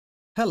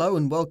Hello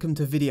and welcome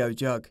to Video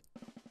Jug.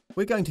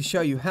 We're going to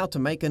show you how to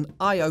make an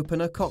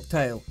eye-opener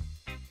cocktail.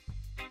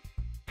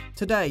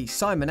 Today,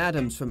 Simon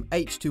Adams from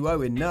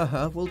H2O in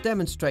Nerja will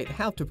demonstrate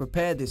how to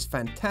prepare this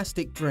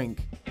fantastic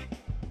drink.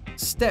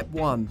 Step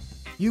 1.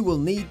 You will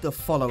need the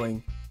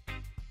following.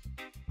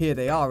 Here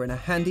they are in a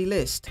handy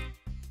list.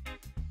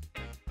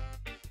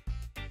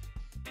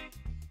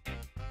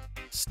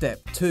 Step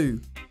 2.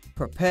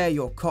 Prepare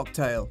your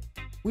cocktail.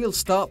 We'll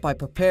start by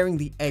preparing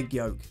the egg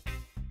yolk.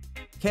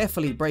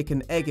 Carefully break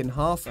an egg in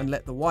half and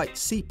let the white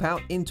seep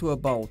out into a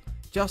bowl,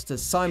 just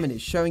as Simon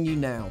is showing you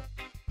now.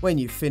 When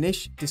you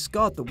finish,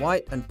 discard the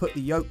white and put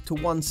the yolk to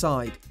one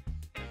side.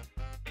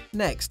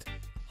 Next,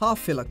 half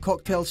fill a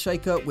cocktail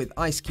shaker with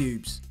ice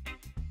cubes.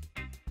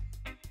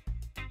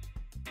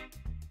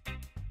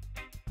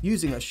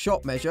 Using a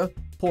shot measure,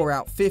 pour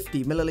out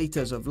 50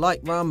 milliliters of light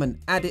rum and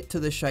add it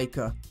to the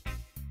shaker.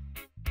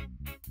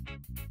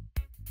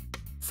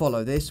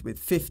 Follow this with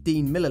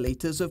 15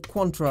 milliliters of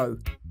Cointreau.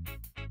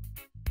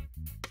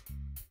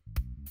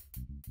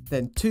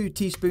 Then 2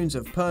 teaspoons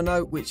of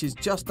Pernod, which is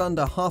just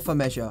under half a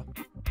measure.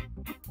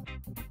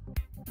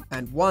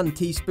 And 1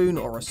 teaspoon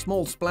or a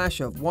small splash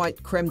of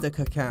white creme de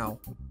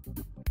cacao.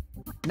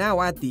 Now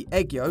add the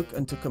egg yolk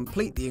and to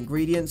complete the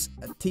ingredients,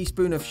 a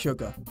teaspoon of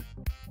sugar.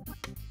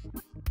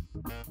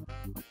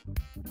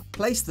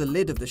 Place the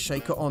lid of the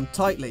shaker on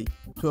tightly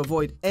to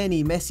avoid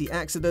any messy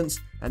accidents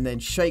and then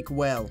shake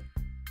well.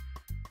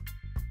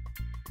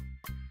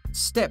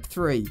 Step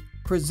 3.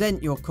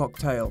 Present your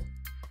cocktail.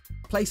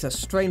 Place a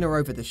strainer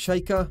over the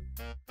shaker.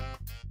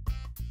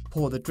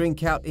 Pour the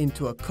drink out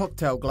into a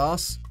cocktail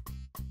glass.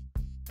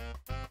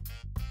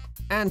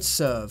 And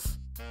serve.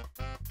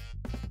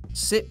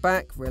 Sit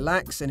back,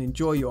 relax and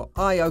enjoy your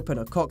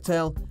eye-opener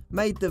cocktail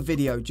made the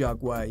Video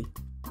Jug way.